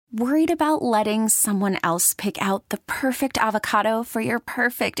Worried about letting someone else pick out the perfect avocado for your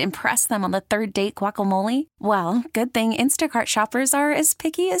perfect impress them on the third date guacamole? Well, good thing Instacart shoppers are as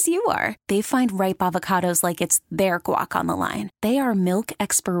picky as you are. They find ripe avocados like it's their guac on the line. They are milk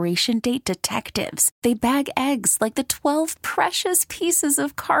expiration date detectives. They bag eggs like the 12 precious pieces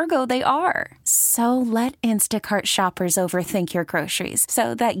of cargo they are. So let Instacart shoppers overthink your groceries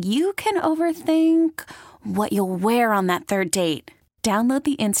so that you can overthink what you'll wear on that third date. Download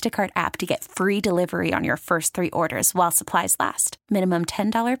the Instacart app to get free delivery on your first 3 orders while supplies last. Minimum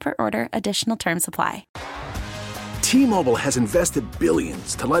 $10 per order. Additional terms apply. T-Mobile has invested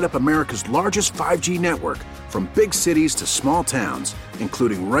billions to light up America's largest 5G network, from big cities to small towns,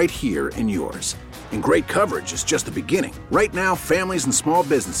 including right here in yours. And great coverage is just the beginning. Right now, families and small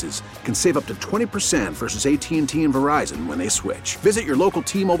businesses can save up to 20% versus AT&T and Verizon when they switch. Visit your local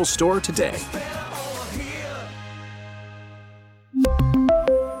T-Mobile store today.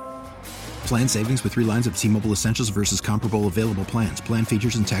 Plan savings with 3 lines of T-Mobile Essentials versus comparable available plans. Plan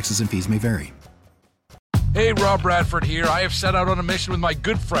features and taxes and fees may vary. Hey, Rob Bradford here. I have set out on a mission with my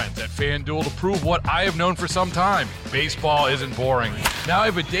good friends at FanDuel to prove what I have known for some time. Baseball isn't boring. Now I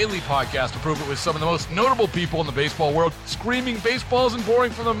have a daily podcast to prove it with some of the most notable people in the baseball world, screaming baseball isn't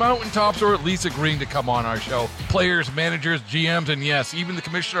boring from the mountaintops, or at least agreeing to come on our show. Players, managers, GMs, and yes, even the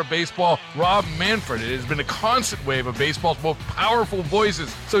commissioner of baseball, Rob Manfred. It has been a constant wave of baseball's most powerful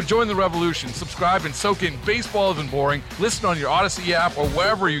voices. So join the revolution. Subscribe and soak in Baseball Isn't Boring. Listen on your Odyssey app or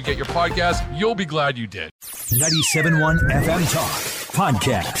wherever you get your podcast. You'll be glad you did. 97.1 FM Talk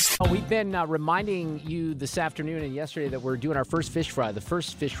Podcast. We've been reminding you this afternoon and yesterday that we're doing our first fish fry. The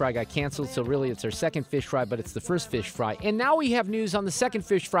first fish fry got canceled, so really it's our second fish fry, but it's the first fish fry. And now we have news on the second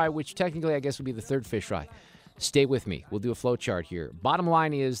fish fry, which technically I guess would be the third fish fry. Stay with me. We'll do a flow chart here. Bottom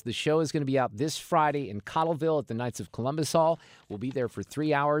line is the show is going to be out this Friday in Cottleville at the Knights of Columbus Hall. We'll be there for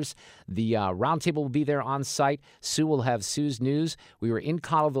 3 hours. The roundtable will be there on site. Sue will have Sue's news. We were in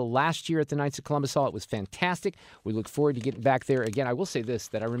Cottleville last year at the Knights of Columbus Hall. It was fantastic. We look forward to getting back there again. I will say this,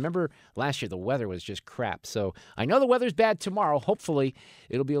 that I remember last year the weather was just crap. So I know the weather's bad tomorrow. Hopefully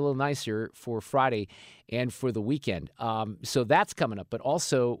it'll be a little nicer for Friday and for the weekend. So that's coming up. But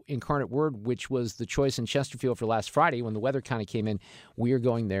also Incarnate Word, which was the choice in Chesterfield for last Friday when the weather kind of came in. We are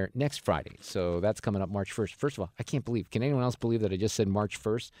going there next Friday. So that's coming up March 1st. First of all, I can't believe. Can anyone else believe that I just said March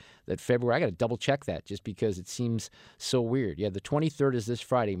 1st? That February? I got to double check that just because it seems so weird. Yeah, the 23rd is this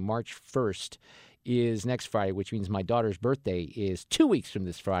Friday. March 1st is next Friday, which means my daughter's birthday is 2 weeks from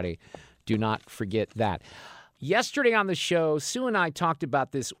this Friday. Do not forget that. Yesterday on the show, Sue and I talked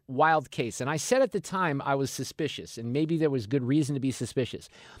about this wild case, and I said at the time I was suspicious, and maybe there was good reason to be suspicious.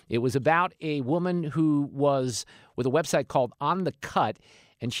 It was about a woman who was with a website called On the Cut,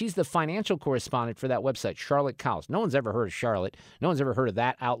 and she's the financial correspondent for that website, Charlotte Cowles. No one's ever heard of Charlotte. No one's ever heard of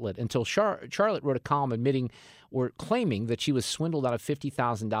that outlet until Charlotte wrote a column admitting or claiming that she was swindled out of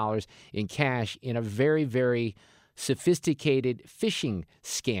 $50,000 in cash in a very, very sophisticated phishing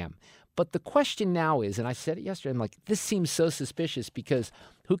scam. But the question now is, and I said it yesterday, I'm like, this seems so suspicious because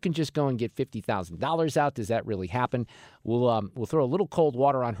who can just go and get $50,000 out? Does that really happen? We'll throw a little cold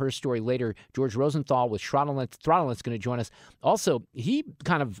water on her story later. George Rosenthal with Throttlenet's going to join us. Also, he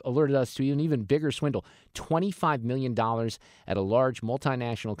kind of alerted us to an even bigger swindle, $25 million at a large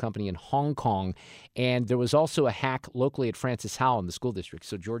multinational company in Hong Kong. And there was also a hack locally at Francis Howell in the school district.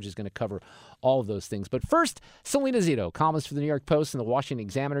 So George is going to cover all of those things. But first, Salena Zito, columnist for the New York Post and the Washington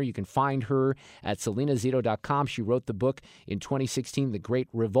Examiner. You can find her at salenazito.com. She wrote the book in 2016, The Great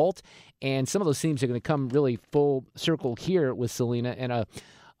Revolt. And some of those themes are going to come really full circle here with Salena and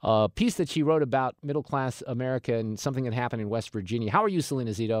a piece that she wrote about middle-class America and something that happened in West Virginia. How are you,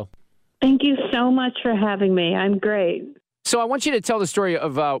 Salena Zito? Thank you so much for having me. I'm great. So I want you to tell the story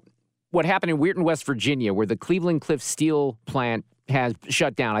of what happened in Weirton, West Virginia, where the Cleveland Cliffs steel plant has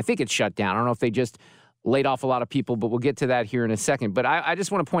shut down. I think it's shut down. I don't know if they just laid off a lot of people, but we'll get to that here in a second. But I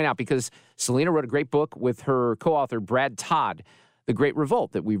just want to point out, because Salena wrote a great book with her co-author, Brad Todd, The Great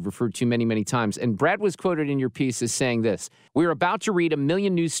Revolt, that we've referred to many, many times. And Brad was quoted in your piece as saying this: "We're about to read a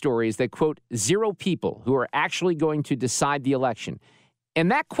million news stories that quote 0 people who are actually going to decide the election." And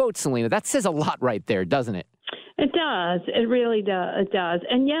that quote, Salena, that says a lot right there, doesn't it? It does. It really does. It does.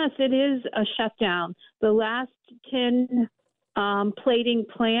 And yes, it is a shutdown. The last tin plating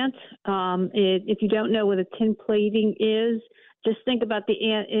plant, if you don't know what a tin plating is, just think about the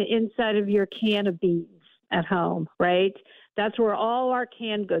inside of your can of beans at home, right? That's where all our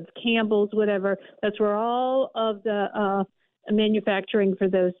canned goods, Campbell's, whatever, that's where all of the manufacturing for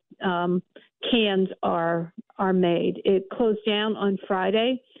those cans are made. It closed down on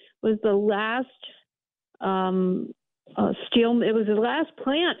Friday, was the last steel. It was the last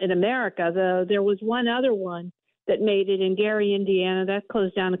plant in America. There was one other one that made it in Gary, Indiana. That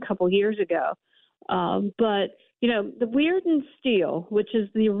closed down a couple years ago. But the Reardon Steel, which is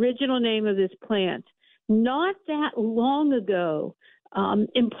the original name of this plant, not that long ago,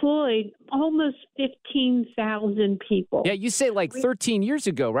 employed almost 15,000 people. Yeah, you say like 13 years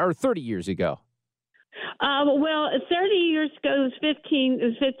ago or 30 years ago. Well, 30 years ago it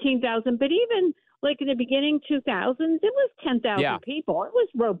was 15,000, but even like in the beginning 2000s, it was 10,000 people. It was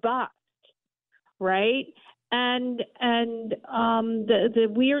robust, right? And the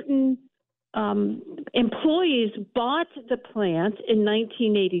Reardon employees bought the plant in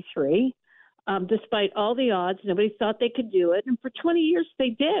 1983. Despite all the odds, nobody thought they could do it, and for 20 years they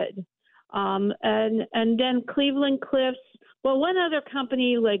did. And then Cleveland Cliffs. Well, one other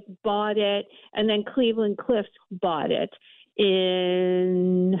company bought it, and then Cleveland Cliffs bought it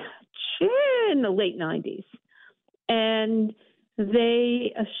in the late 90s. And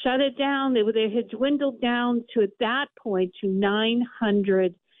they shut it down. They had dwindled down to, at that point, to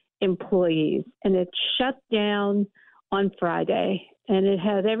 900 employees. And it shut down on Friday. And it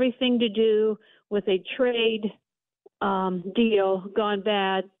had everything to do with a trade deal gone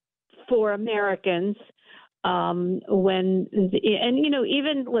bad for Americans.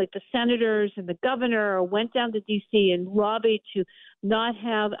 Even like the senators and the governor went down to D.C. and lobbied to not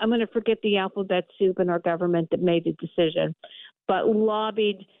have, I'm going to forget the alphabet soup in our government that made the decision, but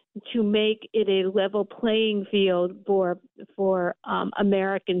lobbied to make it a level playing field for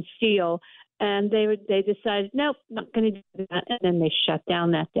American steel. And they decided, nope, not going to do that. And then they shut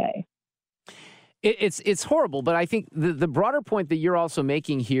down that day. It's horrible, but I think the broader point that you're also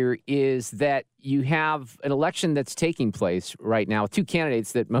making here is that you have an election that's taking place right now, two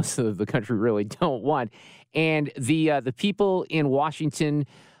candidates that most of the country really don't want, and the people in Washington,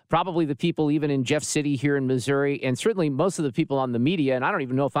 probably the people even in Jeff City here in Missouri, and certainly most of the people on the media, and I don't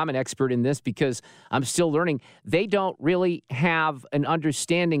even know if I'm an expert in this because I'm still learning, they don't really have an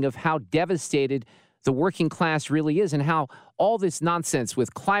understanding of how devastated the working class really is and how all this nonsense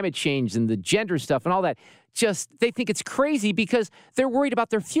with climate change and the gender stuff and all that, just they think it's crazy because they're worried about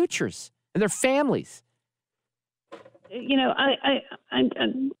their futures and their families. I'm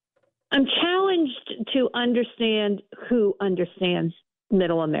challenged to understand who understands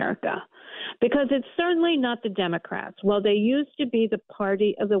middle America, because it's certainly not the Democrats. Well, they used to be the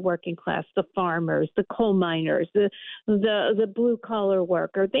party of the working class, the farmers, the coal miners, the blue collar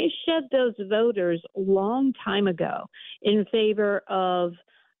worker. They shed those voters a long time ago in favor of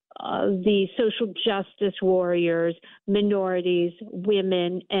the social justice warriors, minorities,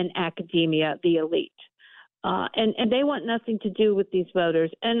 women, and academia, the elite. And they want nothing to do with these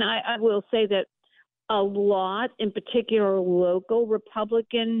voters. And I will say that a lot, in particular local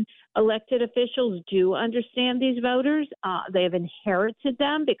Republican elected officials, do understand these voters. They have inherited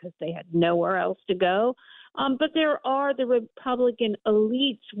them because they had nowhere else to go. But there are the Republican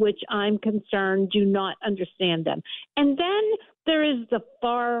elites, which I'm concerned do not understand them. And then there is the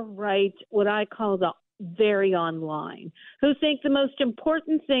far right, what I call the very online, who think the most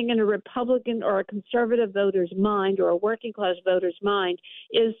important thing in a Republican or a conservative voter's mind or a working class voter's mind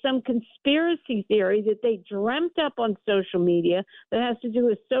is some conspiracy theory that they dreamt up on social media that has to do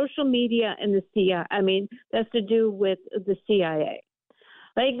with social media and the CIA. I mean, that's to do with the CIA.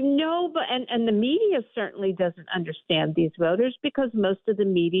 And the media certainly doesn't understand these voters because most of the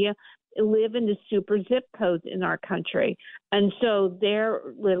media live in the super zip codes in our country. And so their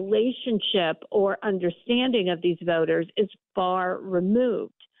relationship or understanding of these voters is far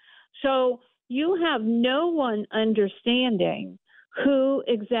removed. So you have no one understanding who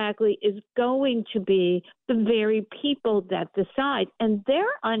exactly is going to be the very people that decide. And they're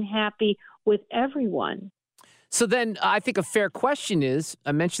unhappy with everyone. So then I think a fair question is,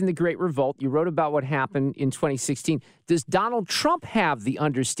 I mentioned the Great Revolt. You wrote about what happened in 2016. Does Donald Trump have the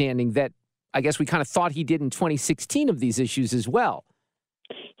understanding that I guess we kind of thought he did in 2016 of these issues as well?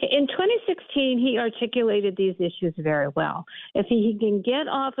 In 2016, he articulated these issues very well. If he can get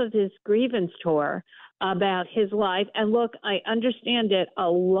off of his grievance tour about his life, and look, I understand it, a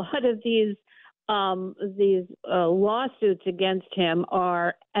lot of these lawsuits against him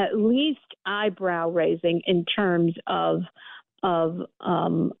are at least eyebrow raising in terms of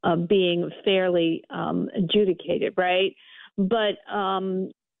being fairly adjudicated, right? But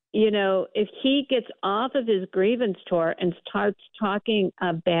if he gets off of his grievance tour and starts talking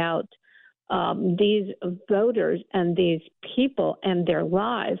about these voters and these people and their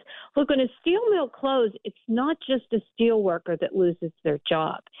lives. Look, when a steel mill closes, it's not just a steel worker that loses their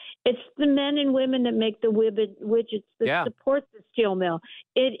job. It's the men and women that make the widgets that support the steel mill.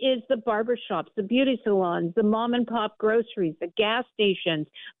 It is the barbershops, the beauty salons, the mom and pop groceries, the gas stations,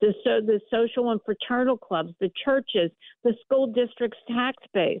 the social and fraternal clubs, the churches, the school district's tax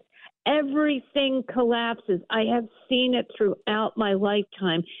base. Everything collapses. I have seen it throughout my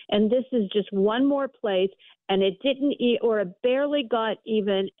lifetime, and this is just one more place, and it didn't or it barely got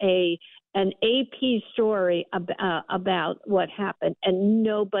even an AP story about what happened, and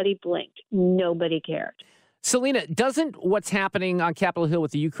nobody blinked. Nobody cared. Salena, doesn't what's happening on Capitol Hill with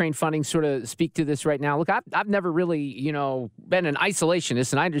the Ukraine funding sort of speak to this right now? Look, I've never really, been an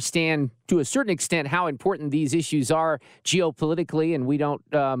isolationist, and I understand to a certain extent how important these issues are geopolitically, and we don't,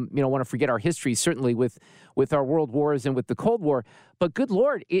 want to forget our history, certainly with our world wars and with the Cold War. But good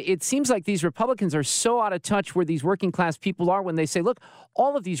Lord, it seems like these Republicans are so out of touch where these working class people are when they say, look,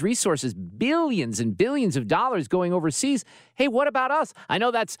 all of these resources, billions and billions of dollars going overseas. Hey, what about us? I know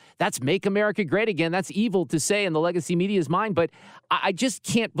that's make America great again. That's evil to say in the legacy media's mind, but I just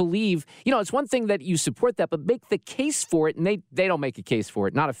can't believe, it's one thing that you support that, but make the case for it, and they don't make a case for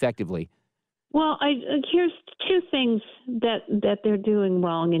it, not effectively. Well, here's two things that they're doing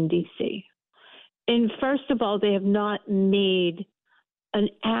wrong in D.C. And first of all, they have not made an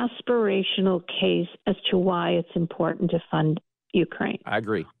aspirational case as to why it's important to fund Ukraine. I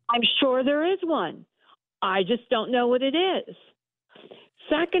agree. I'm sure there is one. I just don't know what it is.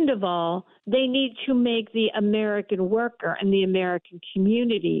 Second of all, they need to make the American worker and the American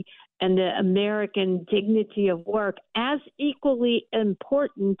community and the American dignity of work as equally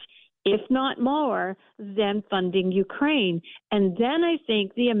important, if not more, than funding Ukraine. And then I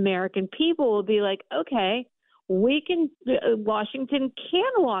think the American people will be like, okay, Washington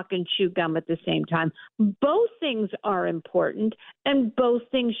can walk and chew gum at the same time. Both things are important, and both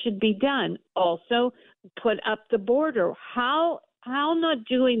things should be done. Also, put up the border. How not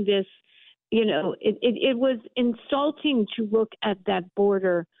doing this? It was insulting to look at that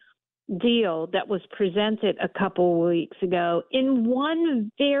border deal that was presented a couple of weeks ago in one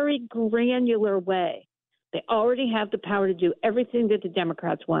very granular way. They already have the power to do everything that the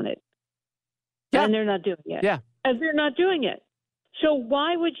Democrats wanted. Yeah. And they're not doing it. Yeah. And they're not doing it. So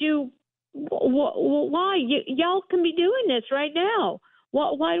why would you why? Y'all can be doing this right now.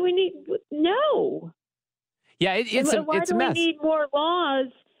 Why do we need no? Yeah, it's a mess. Why do we need more laws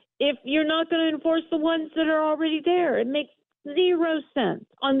if you're not going to enforce the ones that are already there? It makes zero sense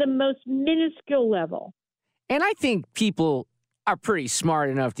on the most minuscule level. And I think people are pretty smart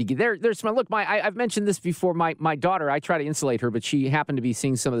enough to get they're smart. Look, I've mentioned this before. My daughter, I try to insulate her, but she happened to be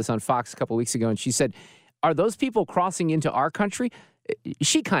seeing some of this on Fox a couple of weeks ago, and she said, "Are those people crossing into our country?"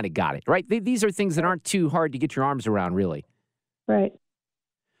 She kind of got it, right? These are things that aren't too hard to get your arms around, really. Right.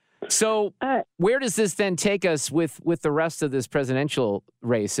 So where does this then take us with the rest of this presidential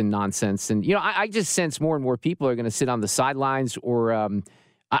race and nonsense? And, I just sense more and more people are going to sit on the sidelines or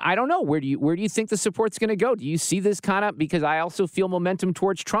I don't know. Where do you think the support's going to go? Do you see this kind of, because I also feel momentum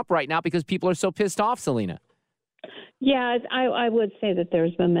towards Trump right now because people are so pissed off, Salena. Yeah, I would say that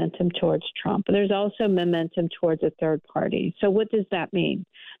there's momentum towards Trump. There's also momentum towards a third party. So what does that mean?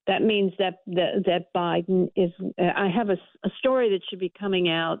 That means that Biden is. I have a story that should be coming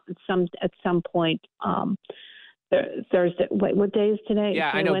out at some point Thursday. Wait, what day is today?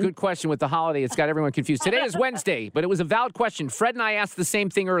 Yeah, I know. Good question with the holiday. It's got everyone confused. Today is Wednesday, but it was a valid question. Fred and I asked the same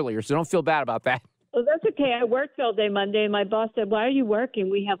thing earlier, so don't feel bad about that. Well, that's okay. I worked all day Monday, and my boss said, "Why are you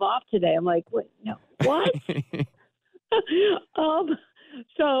working? We have off today." I'm like, "What? No, what?"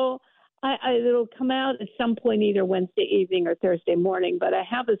 So it'll come out at some point, either Wednesday evening or Thursday morning. But I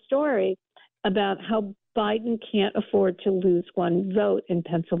have a story about how Biden can't afford to lose one vote in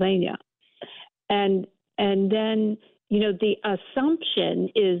Pennsylvania, and then the assumption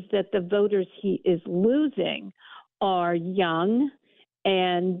is that the voters he is losing are young,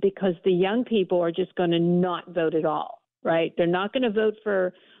 and because the young people are just going to not vote at all, right? They're not going to vote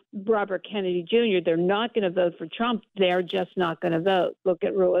for Robert Kennedy Jr. They're not going to vote for Trump. They're just not going to vote. Look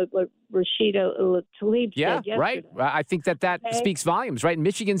at what Rashida Tlaib said yesterday. Right. I think that speaks volumes, right?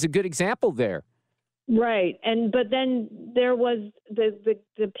 Michigan's a good example there. Right. But then there was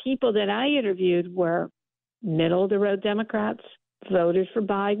the people that I interviewed were middle of the road Democrats, voted for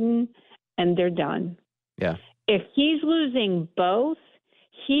Biden, and they're done. Yeah. If he's losing both,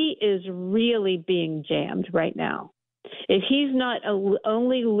 he is really being jammed right now. If he's not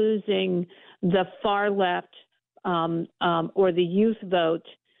only losing the far left or the youth vote,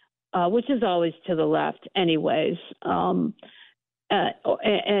 which is always to the left anyways,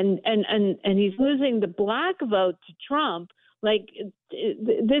 and he's losing the black vote to Trump. Like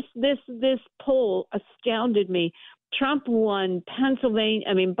this poll astounded me. Trump won Pennsylvania.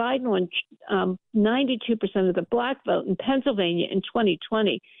 I mean, Biden won 92% of the black vote in Pennsylvania in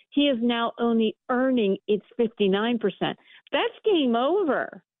 2020. He is now only earning its 59%. That's game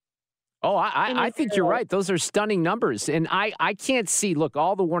over. Oh, I think you're right. Those are stunning numbers. And I can't see, look,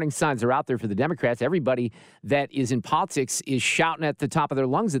 all the warning signs are out there for the Democrats. Everybody that is in politics is shouting at the top of their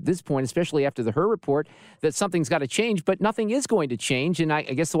lungs at this point, especially after the Her report, that something's got to change. But nothing is going to change. And I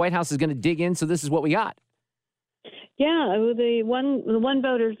guess the White House is going to dig in. So this is what we got. Yeah, the one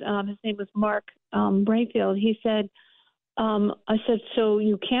voter, his name was Mark Reardon. He said, I said, so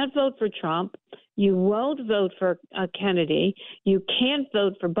you can't vote for Trump. You won't vote for Kennedy. You can't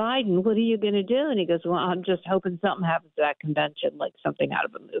vote for Biden. What are you going to do? And he goes, well, I'm just hoping something happens at that convention, like something out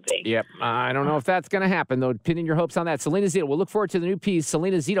of a movie. Yep. I don't know if that's going to happen, though. Pinning your hopes on that. Salena Zito, we'll look forward to the new piece,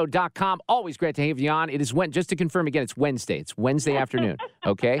 salenazito.com. Always great to have you on. It is just to confirm again, it's Wednesday. It's Wednesday afternoon.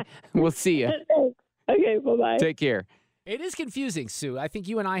 Okay? We'll see you. Okay, bye-bye. Take care. It is confusing, Sue. I think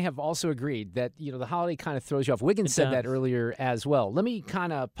you and I have also agreed that, the holiday kind of throws you off. Wiggins said that earlier as well. Let me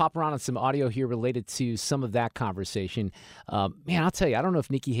kind of pop around on some audio here related to some of that conversation. Man, I'll tell you, I don't know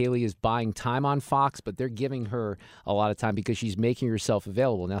if Nikki Haley is buying time on Fox, but they're giving her a lot of time because she's making herself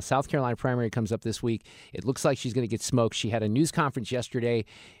available. Now, South Carolina primary comes up this week. It looks like she's going to get smoked. She had a news conference yesterday.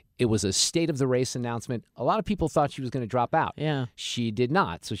 It was a state of the race announcement. A lot of people thought she was going to drop out. Yeah. She did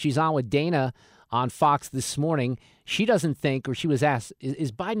not. So she's on with Dana on Fox this morning. She doesn't think, or she was asked, is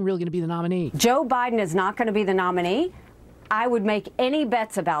Biden really going to be the nominee? Joe Biden is not going to be the nominee. I would make any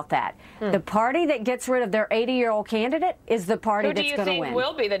bets about that. The party that gets rid of their 80-year-old candidate is the party that's going to win. Who do you think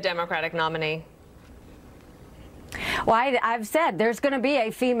will be the Democratic nominee? Well, I've said there's going to be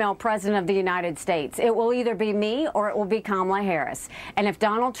a female president of the United States. It will either be me or it will be Kamala Harris. And if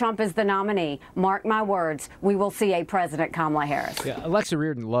Donald Trump is the nominee, mark my words, we will see a President Kamala Harris. Yeah, Alexa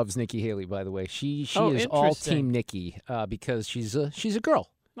Reardon loves Nikki Haley, by the way. She is all Team Nikki because she's a girl.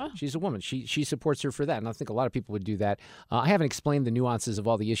 Oh. She's a woman. She supports her for that, and I think a lot of people would do that. I haven't explained the nuances of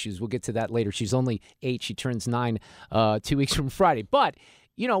all the issues. We'll get to that later. She's only 8. She turns 9 2 weeks from Friday. But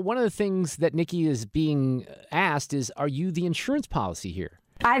one of the things that Nikki is being asked is, are you the insurance policy here?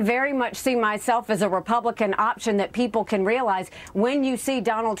 I very much see myself as a Republican option that people can realize when you see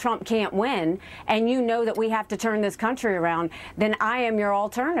Donald Trump can't win and you know that we have to turn this country around, then I am your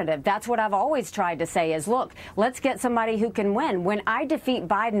alternative. That's what I've always tried to say is, look, let's get somebody who can win. When I defeat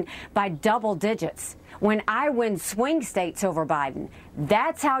Biden by double digits, when I win swing states over Biden,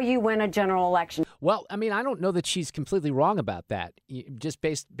 that's how you win a general election. Well, I mean, I don't know that she's completely wrong about that, just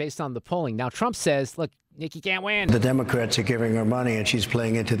based on the polling. Now, Trump says, look, Nikki can't win. The Democrats are giving her money, and she's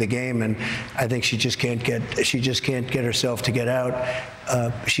playing into the game, and I think she just can't get herself to get out.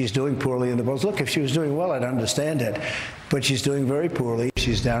 She's doing poorly in the polls. Look, if she was doing well, I'd understand it, but she's doing very poorly.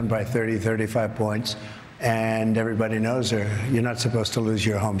 She's down by 30, 35 points. And everybody knows her. You're not supposed to lose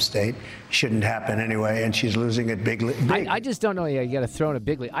your home state. Shouldn't happen anyway. And she's losing it big. I just don't know. Yeah, you got to throw in a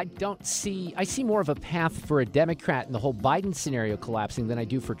big league. I see more of a path for a Democrat in the whole Biden scenario collapsing than I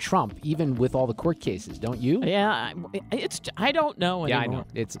do for Trump, even with all the court cases. Don't you? Yeah, I don't know anymore. Yeah, I know.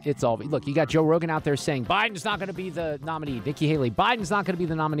 It's all. Look, you got Joe Rogan out there saying Biden's not going to be the nominee. Nikki Haley, Biden's not going to be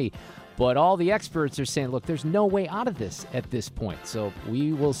the nominee. But all the experts are saying, look, there's no way out of this at this point. So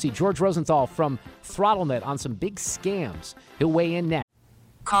we will see George Rosenthal from Throttlenet on some big scams. He'll weigh in next.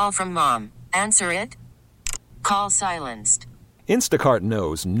 Call from mom. Answer it. Call silenced. Instacart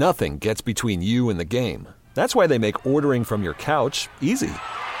knows nothing gets between you and the game. That's why they make ordering from your couch easy.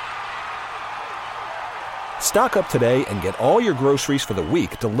 Stock up today and get all your groceries for the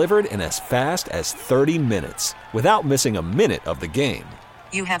week delivered in as fast as 30 minutes without missing a minute of the game.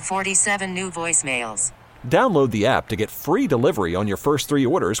 You have 47 new voicemails. Download the app to get free delivery on your first 3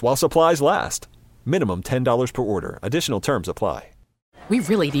 orders while supplies last. Minimum $10 per order. Additional terms apply. We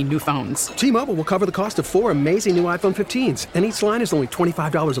really need new phones. T-Mobile will cover the cost of 4 amazing new iPhone 15s, and each line is only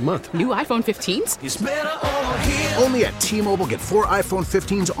 $25 a month. New iPhone 15s? It's better over here. Only at T-Mobile, get 4 iPhone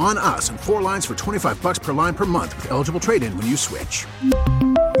 15s on us and 4 lines for $25 per line per month with eligible trade-in when you switch.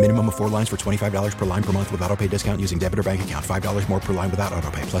 Minimum of 4 lines for $25 per line per month with autopay discount using debit or bank account. $5 more per line without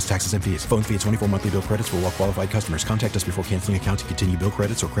autopay, plus taxes and fees. Phone fee at 24 monthly bill credits for well-qualified customers. Contact us before canceling account to continue bill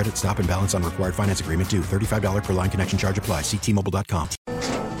credits or credit stop and balance on required finance agreement due. $35 per line connection charge applies. See T-Mobile.com.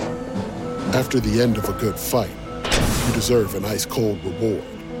 After the end of a good fight, you deserve an ice-cold reward.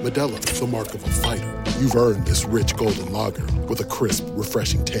 Modelo is the mark of a fighter. You've earned this rich golden lager with a crisp,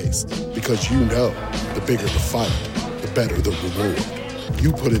 refreshing taste. Because you know, the bigger the fight, the better the reward.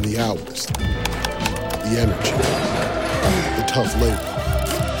 You put in the hours, the energy, the tough labor.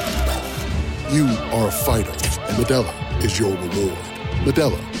 You are a fighter, and Modelo is your reward.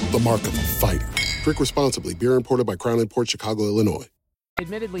 Modelo, the mark of a fighter. Drink responsibly. Beer imported by Crown Imports, Chicago, Illinois.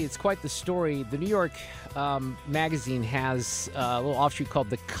 Admittedly, it's quite the story. The New York Magazine has a little offshoot called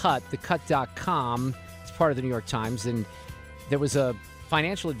The Cut, thecut.com. It's part of the New York Times. And there was a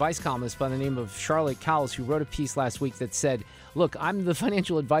financial advice columnist by the name of Charlotte Cowles who wrote a piece last week that said, look, I'm the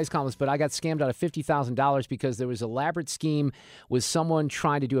financial advice columnist, but I got scammed out of $50,000 because there was an elaborate scheme with someone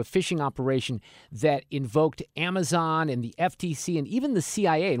trying to do a phishing operation that invoked Amazon and the FTC and even the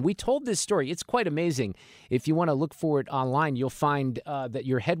CIA. And we told this story. It's quite amazing. If you want to look for it online, you'll find that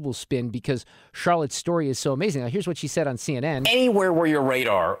your head will spin because Charlotte's story is so amazing. Now, here's what she said on CNN. Anywhere where your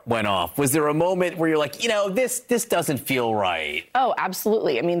radar went off, was there a moment where you're like, this doesn't feel right? Oh,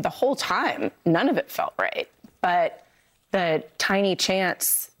 absolutely. I mean, the whole time, none of it felt right. But the tiny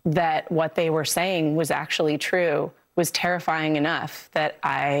chance that what they were saying was actually true was terrifying enough that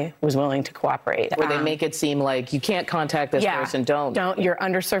I was willing to cooperate. Where they make it seem like you can't contact this person, don't. You're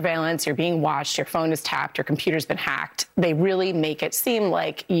under surveillance, you're being watched, your phone is tapped, your computer's been hacked. They really make it seem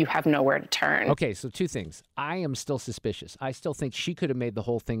like you have nowhere to turn. Okay, so two things. I am still suspicious. I still think she could have made the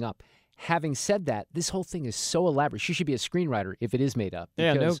whole thing up. Having said that, this whole thing is so elaborate. She should be a screenwriter if it is made up.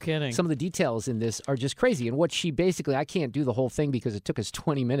 Yeah, no kidding. Some of the details in this are just crazy. And what she basically, I can't do the whole thing because it took us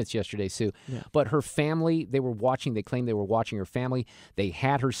 20 minutes yesterday, Sue. Yeah. But her family, they claimed they were watching her family. They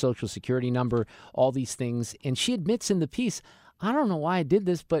had her Social Security number, all these things. And she admits in the piece, I don't know why I did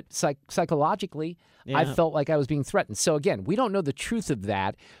this, but psychologically, I felt like I was being threatened. So again, we don't know the truth of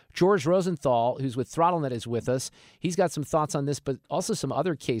that. George Rosenthal, who's with Throttlenet, is with us. He's got some thoughts on this, but also some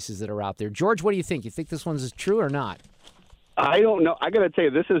other cases that are out there. George, what do you think? You think this one's true or not? I don't know. I got to tell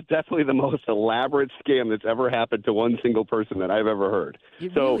you, this is definitely the most elaborate scam that's ever happened to one single person that I've ever heard.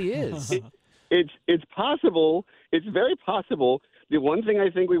 It really is. It's possible. It's very possible. The one thing I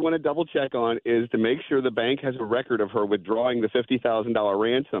think we want to double check on is to make sure the bank has a record of her withdrawing the $50,000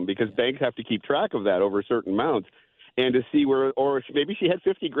 ransom, because banks have to keep track of that over certain amounts, and to see where, or maybe she had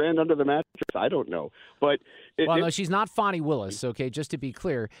 $50,000 under the mattress. I don't know, but no, she's not Fonnie Willis. Okay, just to be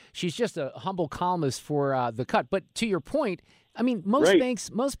clear, she's just a humble columnist for The Cut. But to your point, I mean, most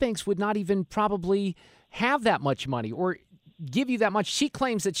banks would not even probably have that much money or give you that much. She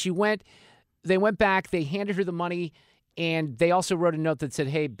claims that they went back, they handed her the money. And they also wrote a note that said,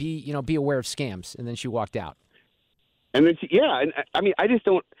 "Hey, be aware of scams." And then she walked out. And then and I mean, I just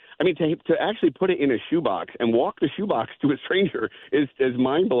don't. I mean, to actually put it in a shoebox and walk the shoebox to a stranger is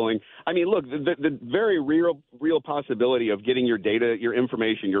mind blowing. I mean, look, the very real possibility of getting your data, your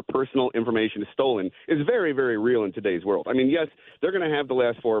information, your personal information stolen is very, very real in today's world. I mean, yes, they're going to have the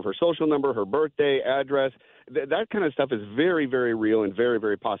last four of her social number, her birthday, address. That kind of stuff is very, very real and very,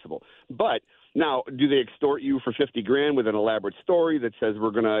 very possible. But now, do they extort you for $50,000 with an elaborate story that says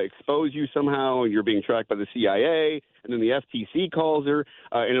we're going to expose you somehow and you're being tracked by the CIA, and then the FTC calls her,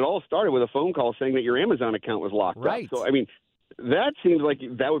 and it all started with a phone call saying that your Amazon account was locked up. So, I mean, that seems like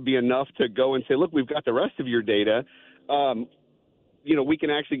that would be enough to go and say, look, we've got the rest of your data. We can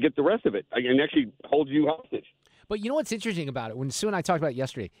actually get the rest of it and actually hold you hostage. But you know what's interesting about it? When Sue and I talked about it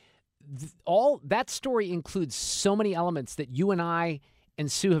yesterday, all that story includes so many elements that you and I and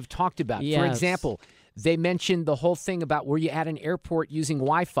Sue have talked about. Yes. For example, they mentioned the whole thing about were you at an airport using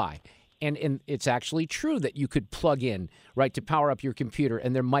Wi-Fi. And it's actually true that you could plug in, right, to power up your computer,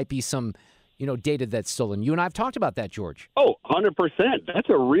 and there might be some, data that's stolen. You and I have talked about that, George. Oh, 100%. That's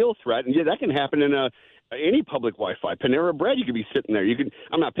a real threat. And yeah, that can happen in any public Wi-Fi. Panera Bread, you could be sitting there.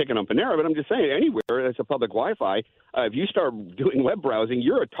 I'm not picking on Panera, but I'm just saying anywhere that's a public Wi-Fi, if you start doing web browsing,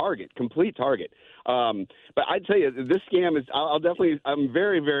 you're a target, complete target. But I'd tell you, this scam is, I'm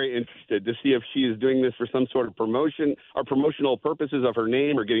very, very interested to see if she is doing this for some sort of promotion or promotional purposes of her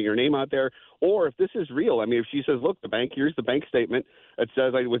name or getting her name out there, or if this is real. I mean, if she says, look, here's the bank statement that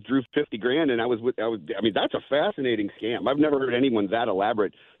says I withdrew $50,000 and I mean, that's a fascinating scam. I've never heard anyone that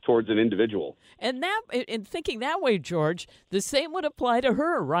elaborate towards an individual. And that, in thinking that way, George, the same would apply to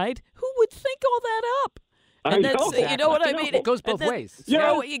her, right? Who would think all that up? And you know what I mean? It goes both ways.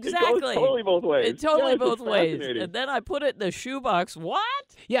 Yeah, exactly. It goes totally both ways. Both ways. And then I put it in the shoebox. What?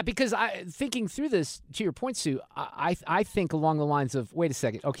 Yeah, because thinking through this, to your point, Sue, I think along the lines of, wait a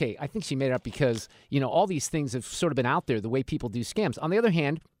second, okay, I think she made it up because, all these things have sort of been out there, the way people do scams. On the other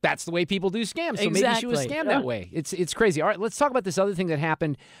hand, that's the way people do scams. So maybe she was scammed that way. It's crazy. All right, let's talk about this other thing that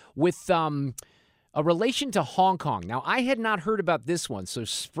happened with a relation to Hong Kong. Now, I had not heard about this one, so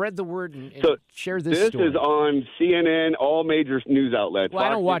spread the word and share this story. This is on CNN, all major news outlets. Well, I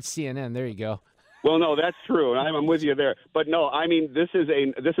don't watch CNN. There you go. Well, no, that's true. I'm with you there. But no, I mean, this is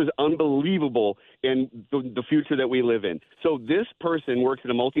unbelievable in the future that we live in. So this person works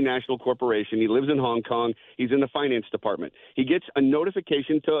at a multinational corporation. He lives in Hong Kong. He's in the finance department. He gets a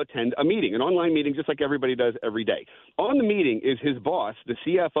notification to attend a meeting, an online meeting, just like everybody does every day. On the meeting is his boss, the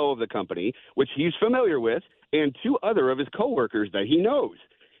CFO of the company, which he's familiar with, and 2 other of his coworkers that he knows.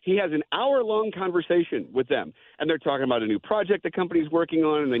 He has an hour-long conversation with them, and they're talking about a new project the company's working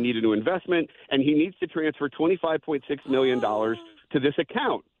on, and they need a new investment, and he needs to transfer $25.6 million to this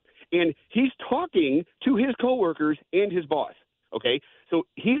account. And he's talking to his coworkers and his boss, okay? So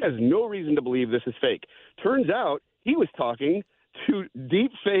he has no reason to believe this is fake. Turns out he was talking to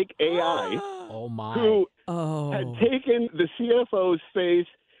deep fake AI who had taken the CFO's face,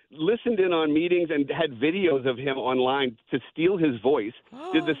 listened in on meetings, and had videos of him online to steal his voice,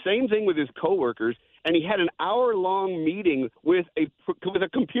 did the same thing with his coworkers, and he had an hour-long meeting with a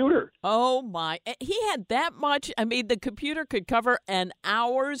computer. Oh, my. He had that much? I mean, the computer could cover an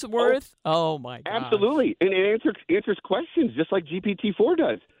hour's worth? Oh my God. Absolutely. And it answers questions just like GPT-4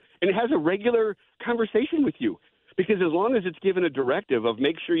 does. And it has a regular conversation with you. Because as long as it's given a directive of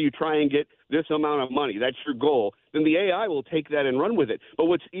make sure you try and get this amount of money, that's your goal, then the AI will take that and run with it. But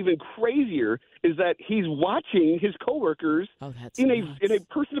what's even crazier is that he's watching his coworkers in a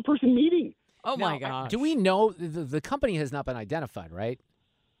person-to-person meeting. Oh, my God. Do we know the company has not been identified, right?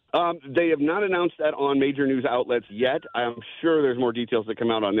 They have not announced that on major news outlets yet. I'm sure there's more details that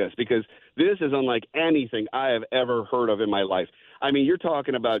come out on this because this is unlike anything I have ever heard of in my life. I mean, you're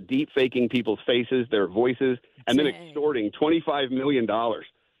talking about deep faking people's faces, their voices, and then extorting $25 million.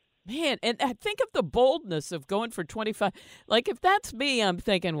 Man, and I think of the boldness of going for 25. Like, if that's me, I'm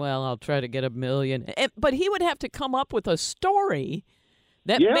thinking, well, I'll try to get $1 million. But he would have to come up with a story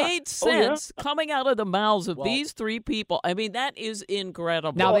that made sense coming out of the mouths of these 3 people. I mean, that is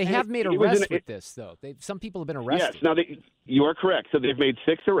incredible. Now, they have made arrests with this, though. Some people have been arrested. Yes, now you are correct. So they've made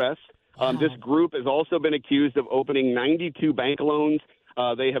 6 arrests. This group has also been accused of opening 92 bank loans.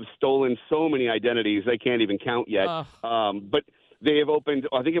 They have stolen so many identities they can't even count yet. But they have opened,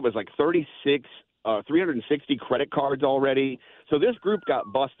 I think it was like 360 credit cards already. So this group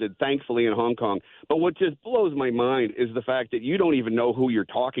got busted, thankfully, in Hong Kong. But what just blows my mind is the fact that you don't even know who you're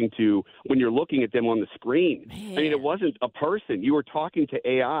talking to when you're looking at them on the screen. Man. I mean, it wasn't a person. You were talking to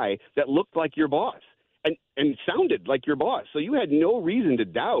AI that looked like your boss and sounded like your boss. So you had no reason to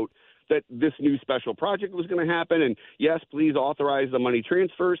doubt that this new special project was going to happen. And yes, please authorize the money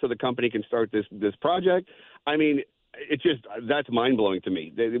transfer so the company can start this project. I mean, that's mind blowing to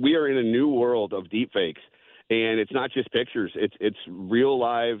me. We are in a new world of deepfakes, and it's not just pictures. It's real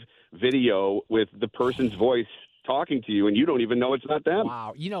live video with the person's voice talking to you, and you don't even know it's not them.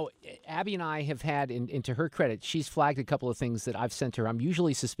 Wow. You know, Abby and I have had, and to her credit, she's flagged a couple of things that I've sent her. I'm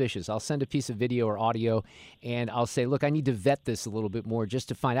usually suspicious. I'll send a piece of video or audio, and I'll say, look, I need to vet this a little bit more just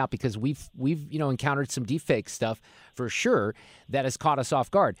to find out, because we've encountered some deepfake stuff for sure that has caught us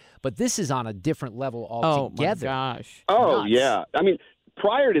off guard. But this is on a different level altogether. Oh, my gosh. Oh, Nuts. yeah. I mean,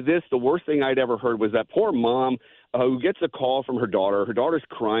 prior to this, the worst thing I'd ever heard was that poor mom who gets a call from her daughter. Her daughter's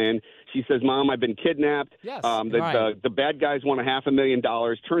crying. She says, Mom, I've been kidnapped. Yes, the bad guys want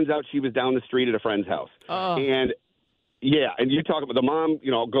 $500,000. Turns out she was down the street at a friend's house. And you talk about the mom,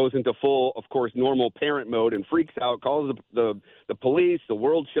 goes into full, of course, normal parent mode and freaks out, calls the police. The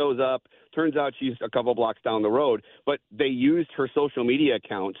world shows up. Turns out she's a couple blocks down the road. But they used her social media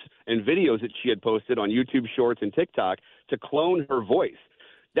accounts and videos that she had posted on YouTube Shorts and TikTok to clone her voice.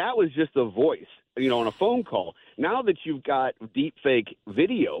 That was just a voice, on a phone call. Now that you've got deep fake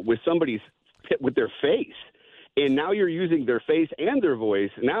video with with their face, and now you're using their face and their voice,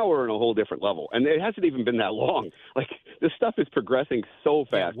 now we're on a whole different level. And it hasn't even been that long. Like, this stuff is progressing so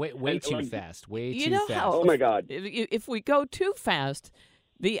fast. Yeah, way too fast. Way too fast. Oh, my God. If we go too fast,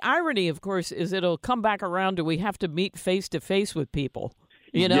 the irony, of course, is it'll come back around to we have to meet face-to-face with people.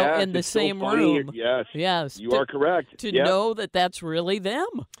 Yes, in the same so funny. room. Yes, you are correct. To know that that's really them.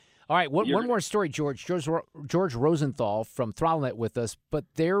 All right, one more story, George. George Rosenthal from Throttlenet with us, but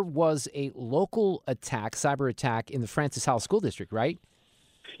there was a local cyber attack in the Francis Howell School District, right?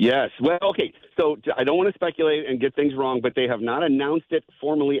 Yes. Well, okay, so I don't want to speculate and get things wrong, but they have not announced it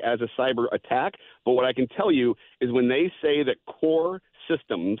formally as a cyber attack. But what I can tell you is when they say that core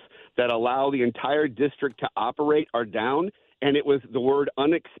systems that allow the entire district to operate are down, and it was the word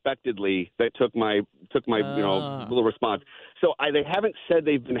unexpectedly that took my little response. So they haven't said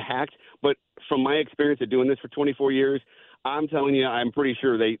they've been hacked, but from my experience of doing this for 24 years, I'm telling you, I'm pretty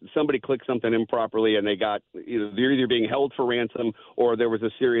sure somebody clicked something improperly and they're either being held for ransom or there was a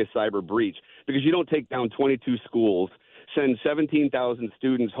serious cyber breach, because you don't take down 22 schools, send 17,000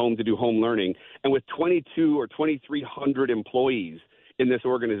 students home to do home learning, and with 22 or 2,300 employees in this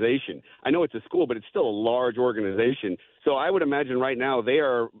organization. I know it's a school, but it's still a large organization. So I would imagine right now they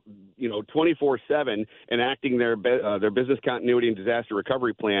are, 24/7 enacting their business continuity and disaster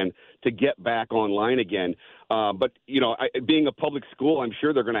recovery plan to get back online again. But being a public school, I'm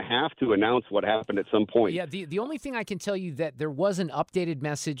sure they're going to have to announce what happened at some point. Yeah, the only thing I can tell you that there was an updated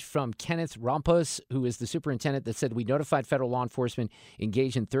message from Kenneth Rompos, who is the superintendent, that said we notified federal law enforcement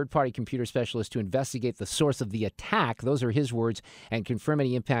engaged in third-party computer specialists to investigate the source of the attack. Those are his words, and confirm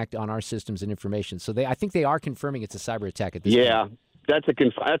any impact on our systems and information. So I think they are confirming it's a cyber attack at this point. Yeah. That's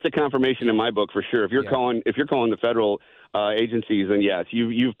a confirmation in my book for sure. If you're calling the federal agencies, then yes,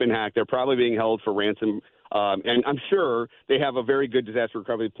 you've been hacked. They're probably being held for ransom. And I'm sure they have a very good disaster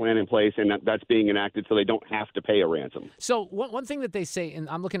recovery plan in place, and that's being enacted so they don't have to pay a ransom. So one thing that they say, and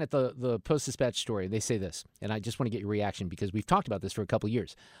I'm looking at the Post-Dispatch story, they say this, and I just want to get your reaction because we've talked about this for a couple of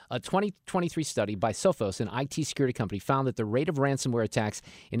years. A 2023 study by Sophos, an IT security company, found that the rate of ransomware attacks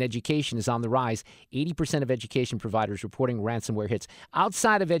in education is on the rise. 80% of education providers reporting ransomware hits.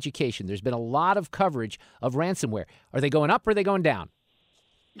 Outside of education, there's been a lot of coverage of ransomware. Are they going up or are they going down?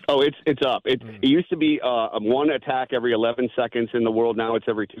 Oh, it's up. It used to be one attack every 11 seconds in the world. Now it's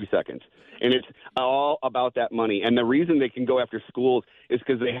every 2 seconds. And it's all about that money. And the reason they can go after schools is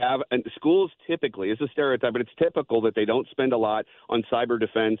because they have – and schools typically – it's a stereotype, but it's typical that they don't spend a lot on cyber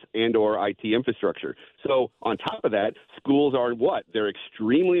defense and or IT infrastructure. So on top of that, schools are what? They're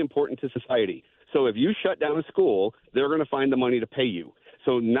extremely important to society. So if you shut down a school, they're going to find the money to pay you.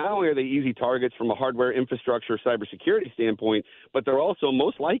 So not only are they easy targets from a hardware infrastructure cybersecurity standpoint, but they're also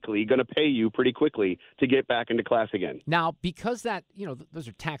most likely going to pay you pretty quickly to get back into class again. Now, because that, those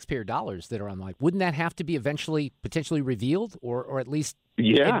are taxpayer dollars that are online, wouldn't that have to be eventually potentially revealed or at least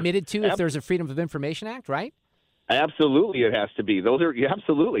admitted to if there's a Freedom of Information Act, right? Absolutely, it has to be.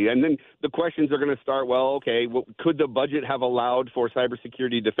 Absolutely. And then the questions are going to start, could the budget have allowed for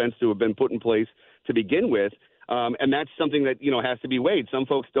cybersecurity defense to have been put in place to begin with? And that's something that, has to be weighed. Some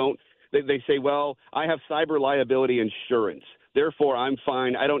folks don't. They say, well, I have cyber liability insurance. Therefore, I'm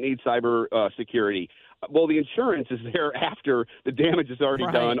fine. I don't need cyber security. Well, the insurance is there after the damage is already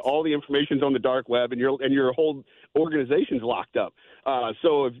done. All the information's on the dark web, and your whole organization's locked up.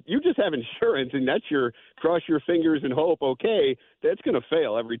 So if you just have insurance and that's your cross your fingers and hope, that's going to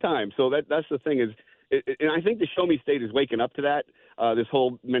fail every time. So that's the thing is. And I think the show me state is waking up to that. This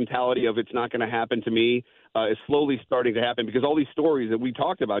whole mentality of it's not going to happen to me is slowly starting to happen because all these stories that we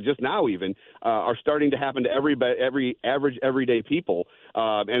talked about just now even are starting to happen to every average everyday people.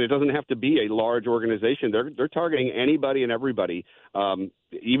 And it doesn't have to be a large organization. They're targeting anybody and everybody,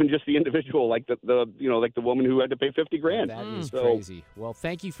 even just the individual, like the woman who had to pay $50,000. That is crazy. Well,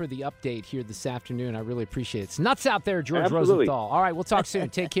 thank you for the update here this afternoon. I really appreciate it. It's nuts out there, George Rosenthal. All right, we'll talk soon.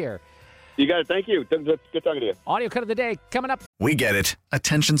 Take care. You got it. Thank you. Good talking to you. Audio cut of the day coming up. We get it.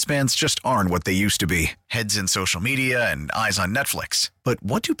 Attention spans just aren't what they used to be. Heads in social media and eyes on Netflix. But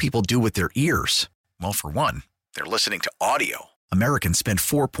what do people do with their ears? Well, for one, they're listening to audio. Americans spend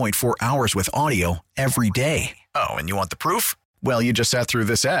 4.4 hours with audio every day. Oh, and you want the proof? Well, you just sat through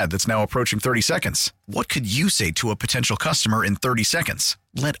this ad that's now approaching 30 seconds. What could you say to a potential customer in 30 seconds?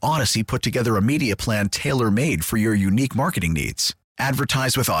 Let Odyssey put together a media plan tailor-made for your unique marketing needs.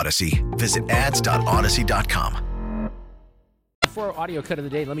 Advertise with Odyssey. Visit ads.odyssey.com. For audio cut of the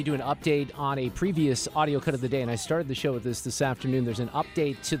day, let me do an update on a previous audio cut of the day. And I started the show with this afternoon. There's an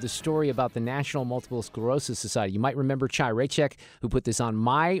update to the story about the National Multiple Sclerosis Society. You might remember Chai Raychek, who put this on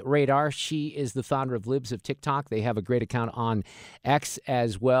my radar. She is the founder of Libs of TikTok. They have a great account on X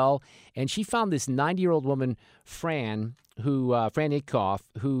as well. And she found this 90-year-old woman, Fran Itkoff,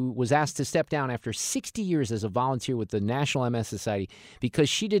 who was asked to step down after 60 years as a volunteer with the National MS Society because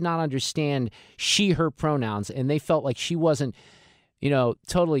she did not understand she/her pronouns, and they felt like she wasn't,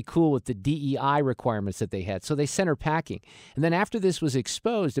 totally cool with the DEI requirements that they had. So they sent her packing. And then after this was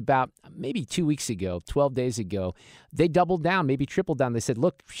exposed about maybe 2 weeks ago, 12 days ago, they doubled down, maybe tripled down. They said,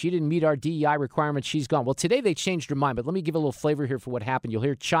 look, she didn't meet our DEI requirements. She's gone. Well, today they changed her mind, but let me give a little flavor here for what happened. You'll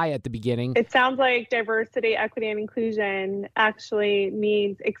hear Chai at the beginning. It sounds like diversity, equity, and inclusion actually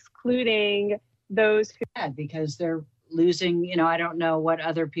means excluding those who... Because they're losing, I don't know what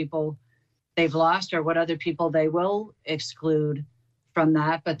other people they've lost or what other people they will exclude from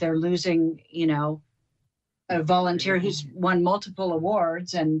that, but they're losing, a volunteer who's won multiple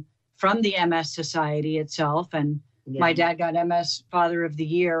awards and from the MS Society itself. And my dad got MS Father of the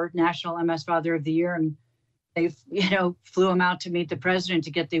Year, National MS Father of the Year. And they, flew him out to meet the president to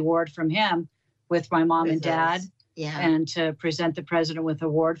get the award from him with my mom and dad. and to present the president with an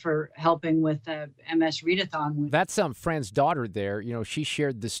award for helping with the MS Readathon. That's Fran's daughter there. She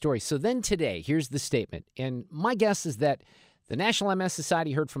shared the story. So then today, here's the statement. And my guess is that the National MS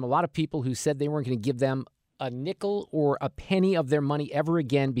Society heard from a lot of people who said they weren't going to give them a nickel or a penny of their money ever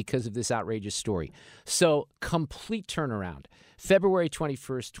again because of this outrageous story. So complete turnaround. February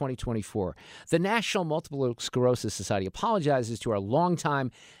 21st, 2024. The National Multiple Sclerosis Society apologizes to our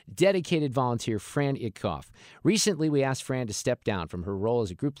longtime dedicated volunteer, Fran Itkoff. Recently, we asked Fran to step down from her role as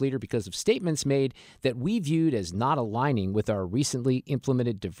a group leader because of statements made that we viewed as not aligning with our recently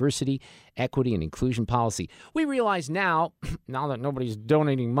implemented diversity, equity, and inclusion policy. We realize now that nobody's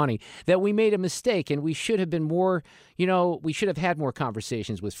donating money, that we made a mistake and we should have been more, we should have had more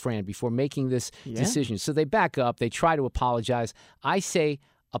conversations with Fran before making this decision. So they back up. They try to apologize. I say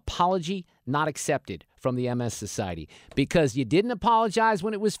apology not accepted from the MS Society because you didn't apologize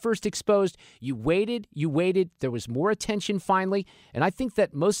when it was first exposed. You waited. There was more attention finally. And I think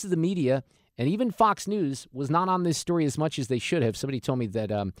that most of the media and even Fox News was not on this story as much as they should have. Somebody told me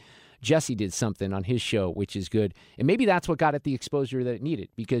that Jesse did something on his show, which is good. And maybe that's what got it the exposure that it needed,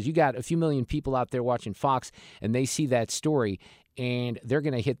 because you got a few million people out there watching Fox and they see that story and they're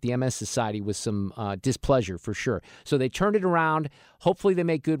going to hit the MS Society with some displeasure for sure. So they turned it around. Hopefully they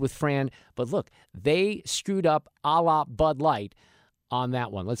make good with Fran. But look, they screwed up a la Bud Light on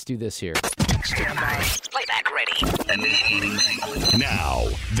that one. Let's do this here. Stand by. Playback ready. Now,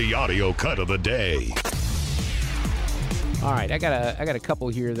 the audio cut of the day. All right, I got a couple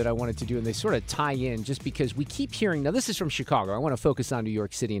here that I wanted to do, and they sort of tie in just because we keep hearing. Now, this is from Chicago. I want to focus on New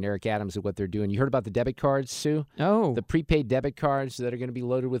York City and Eric Adams and what they're doing. You heard about the debit cards, Sue? Oh. The prepaid debit cards that are going to be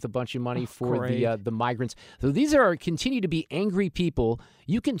loaded with a bunch of money for the migrants. So these continue to be angry people.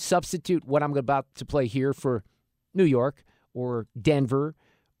 You can substitute what I'm about to play here for New York or Denver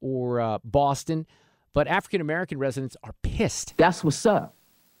or Boston, but African-American residents are pissed. That's what's up.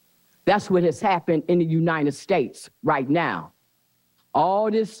 That's what has happened in the United States right now.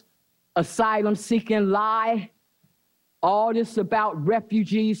 All this asylum-seeking lie, all this about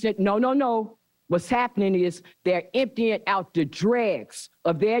refugees. No. What's happening is they're emptying out the dregs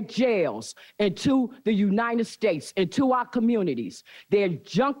of their jails into the United States, into our communities. They're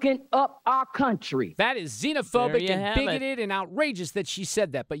junking up our country. That is xenophobic and bigoted and outrageous that she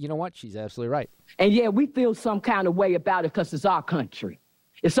said that. But you know what? She's absolutely right. And yeah, we feel some kind of way about it because it's our country.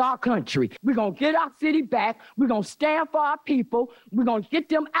 It's our country. We're going to get our city back. We're going to stand for our people. We're going to get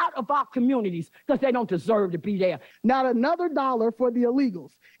them out of our communities because they don't deserve to be there. Not another dollar for the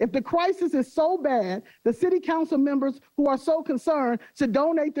illegals. If the crisis is so bad, the city council members who are so concerned should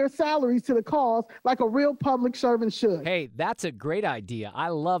donate their salaries to the cause like a real public servant should. Hey, that's a great idea. I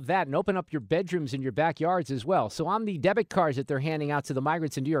love that. And open up your bedrooms and your backyards as well. So on the debit cards that they're handing out to the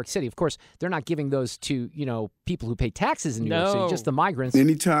migrants in New York City, of course, they're not giving those to, people who pay taxes in New York City, just the migrants.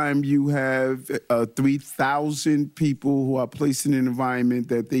 Anytime you have 3,000 people who are placed in an environment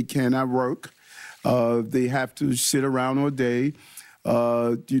that they cannot work, they have to sit around all day.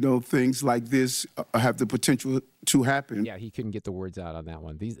 Things like this have the potential to happen. Yeah, he couldn't get the words out on that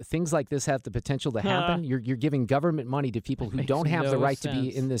one. These things like this have the potential to happen. You're giving government money to people who don't have the right to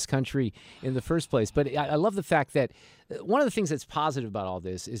be in this country in the first place. But I love the fact that one of the things that's positive about all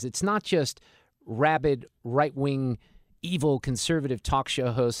this is it's not just rabid right-wing evil conservative talk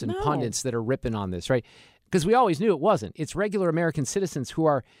show hosts and pundits that are ripping on this, right? Because we always knew it wasn't. It's regular American citizens who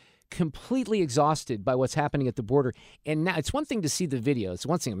are completely exhausted by what's happening at the border. And now it's one thing to see the video. It's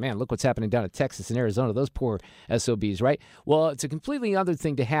one thing, man, look what's happening down in Texas and Arizona, those poor SOBs, right? Well, it's a completely other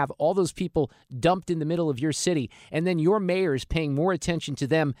thing to have all those people dumped in the middle of your city, and then your mayor is paying more attention to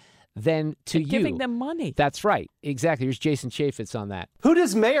them than to you. Giving them money. That's right. Exactly. Here's Jason Chaffetz on that. Who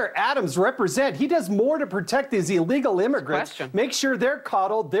does Mayor Adams represent? He does more to protect these illegal immigrants. Make sure they're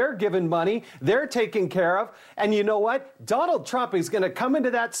coddled, they're given money, they're taken care of. And you know what? Donald Trump is going to come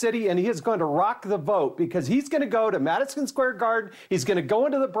into that city and he is going to rock the vote because he's going to go to Madison Square Garden, he's going to go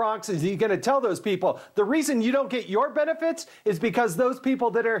into the Bronx, and he's going to tell those people, the reason you don't get your benefits is because those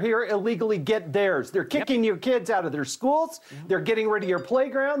people that are here illegally get theirs. They're kicking your kids out of their schools, they're getting rid of your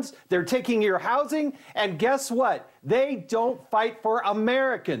playgrounds, they're taking your housing, and guess what? They don't fight for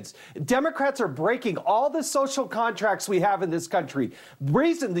Americans. Democrats are breaking all the social contracts we have in this country. The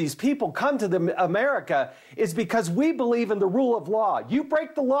reason these people come to America is because we believe in the rule of law. You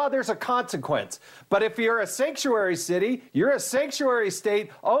break the law, there's a consequence. But if you're a sanctuary city, you're a sanctuary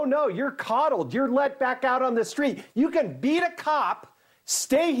state, oh no, you're coddled. You're let back out on the street. You can beat a cop,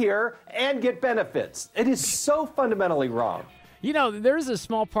 stay here, and get benefits. It is so fundamentally wrong. You know, there's a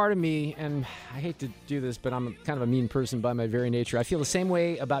small part of me, and I hate to do this, but I'm kind of a mean person by my very nature. I feel the same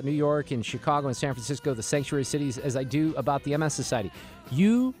way about New York and Chicago and San Francisco, the sanctuary cities, as I do about the MS Society.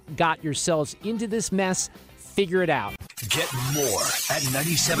 You got yourselves into this mess. Figure it out. Get more at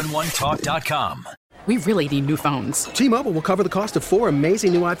 971talk.com. We really need new phones. T-Mobile will cover the cost of 4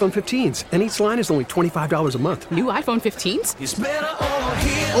 amazing new iPhone 15s, and each line is only $25 a month. New iPhone 15s? It's better over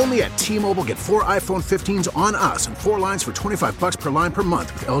here. Only at T-Mobile, get 4 iPhone 15s on us and 4 lines for $25 per line per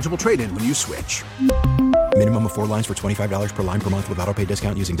month with eligible trade-in when you switch. Minimum of 4 lines for $25 per line per month with autopay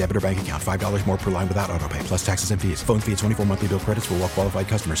discount using debit or bank account. $5 more per line without autopay, plus taxes and fees. Phone fee at 24 monthly bill credits for well-qualified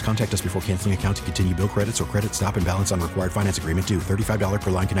customers. Contact us before canceling account to continue bill credits or credit stop and balance on required finance agreement due. $35 per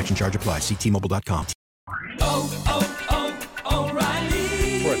line connection charge applies. See T-Mobile.com.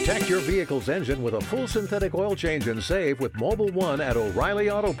 O'Reilly. Protect your vehicle's engine with a full synthetic oil change and save with Mobile One at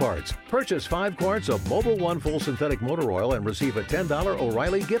O'Reilly Auto Parts. Purchase 5 quarts of Mobile One full synthetic motor oil and receive a $10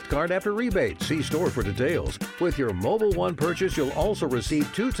 O'Reilly gift card after rebate. See store for details. With your Mobile One purchase, you'll also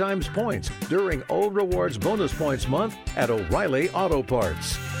receive 2 times points during O Rewards Bonus Points Month at O'Reilly Auto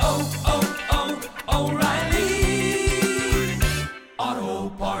Parts. O'Reilly Auto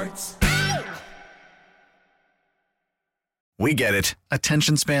Parts. We get it.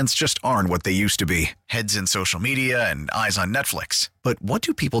 Attention spans just aren't what they used to be. Heads in social media and eyes on Netflix. But what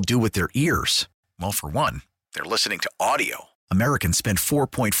do people do with their ears? Well, for one, they're listening to audio. Americans spend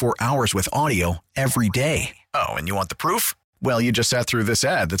 4.4 hours with audio every day. Oh, and you want the proof? Well, you just sat through this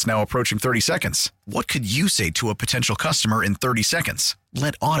ad that's now approaching 30 seconds. What could you say to a potential customer in 30 seconds?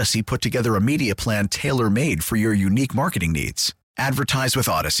 Let Odyssey put together a media plan tailor-made for your unique marketing needs. Advertise with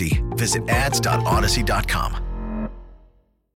Odyssey. Visit ads.odyssey.com.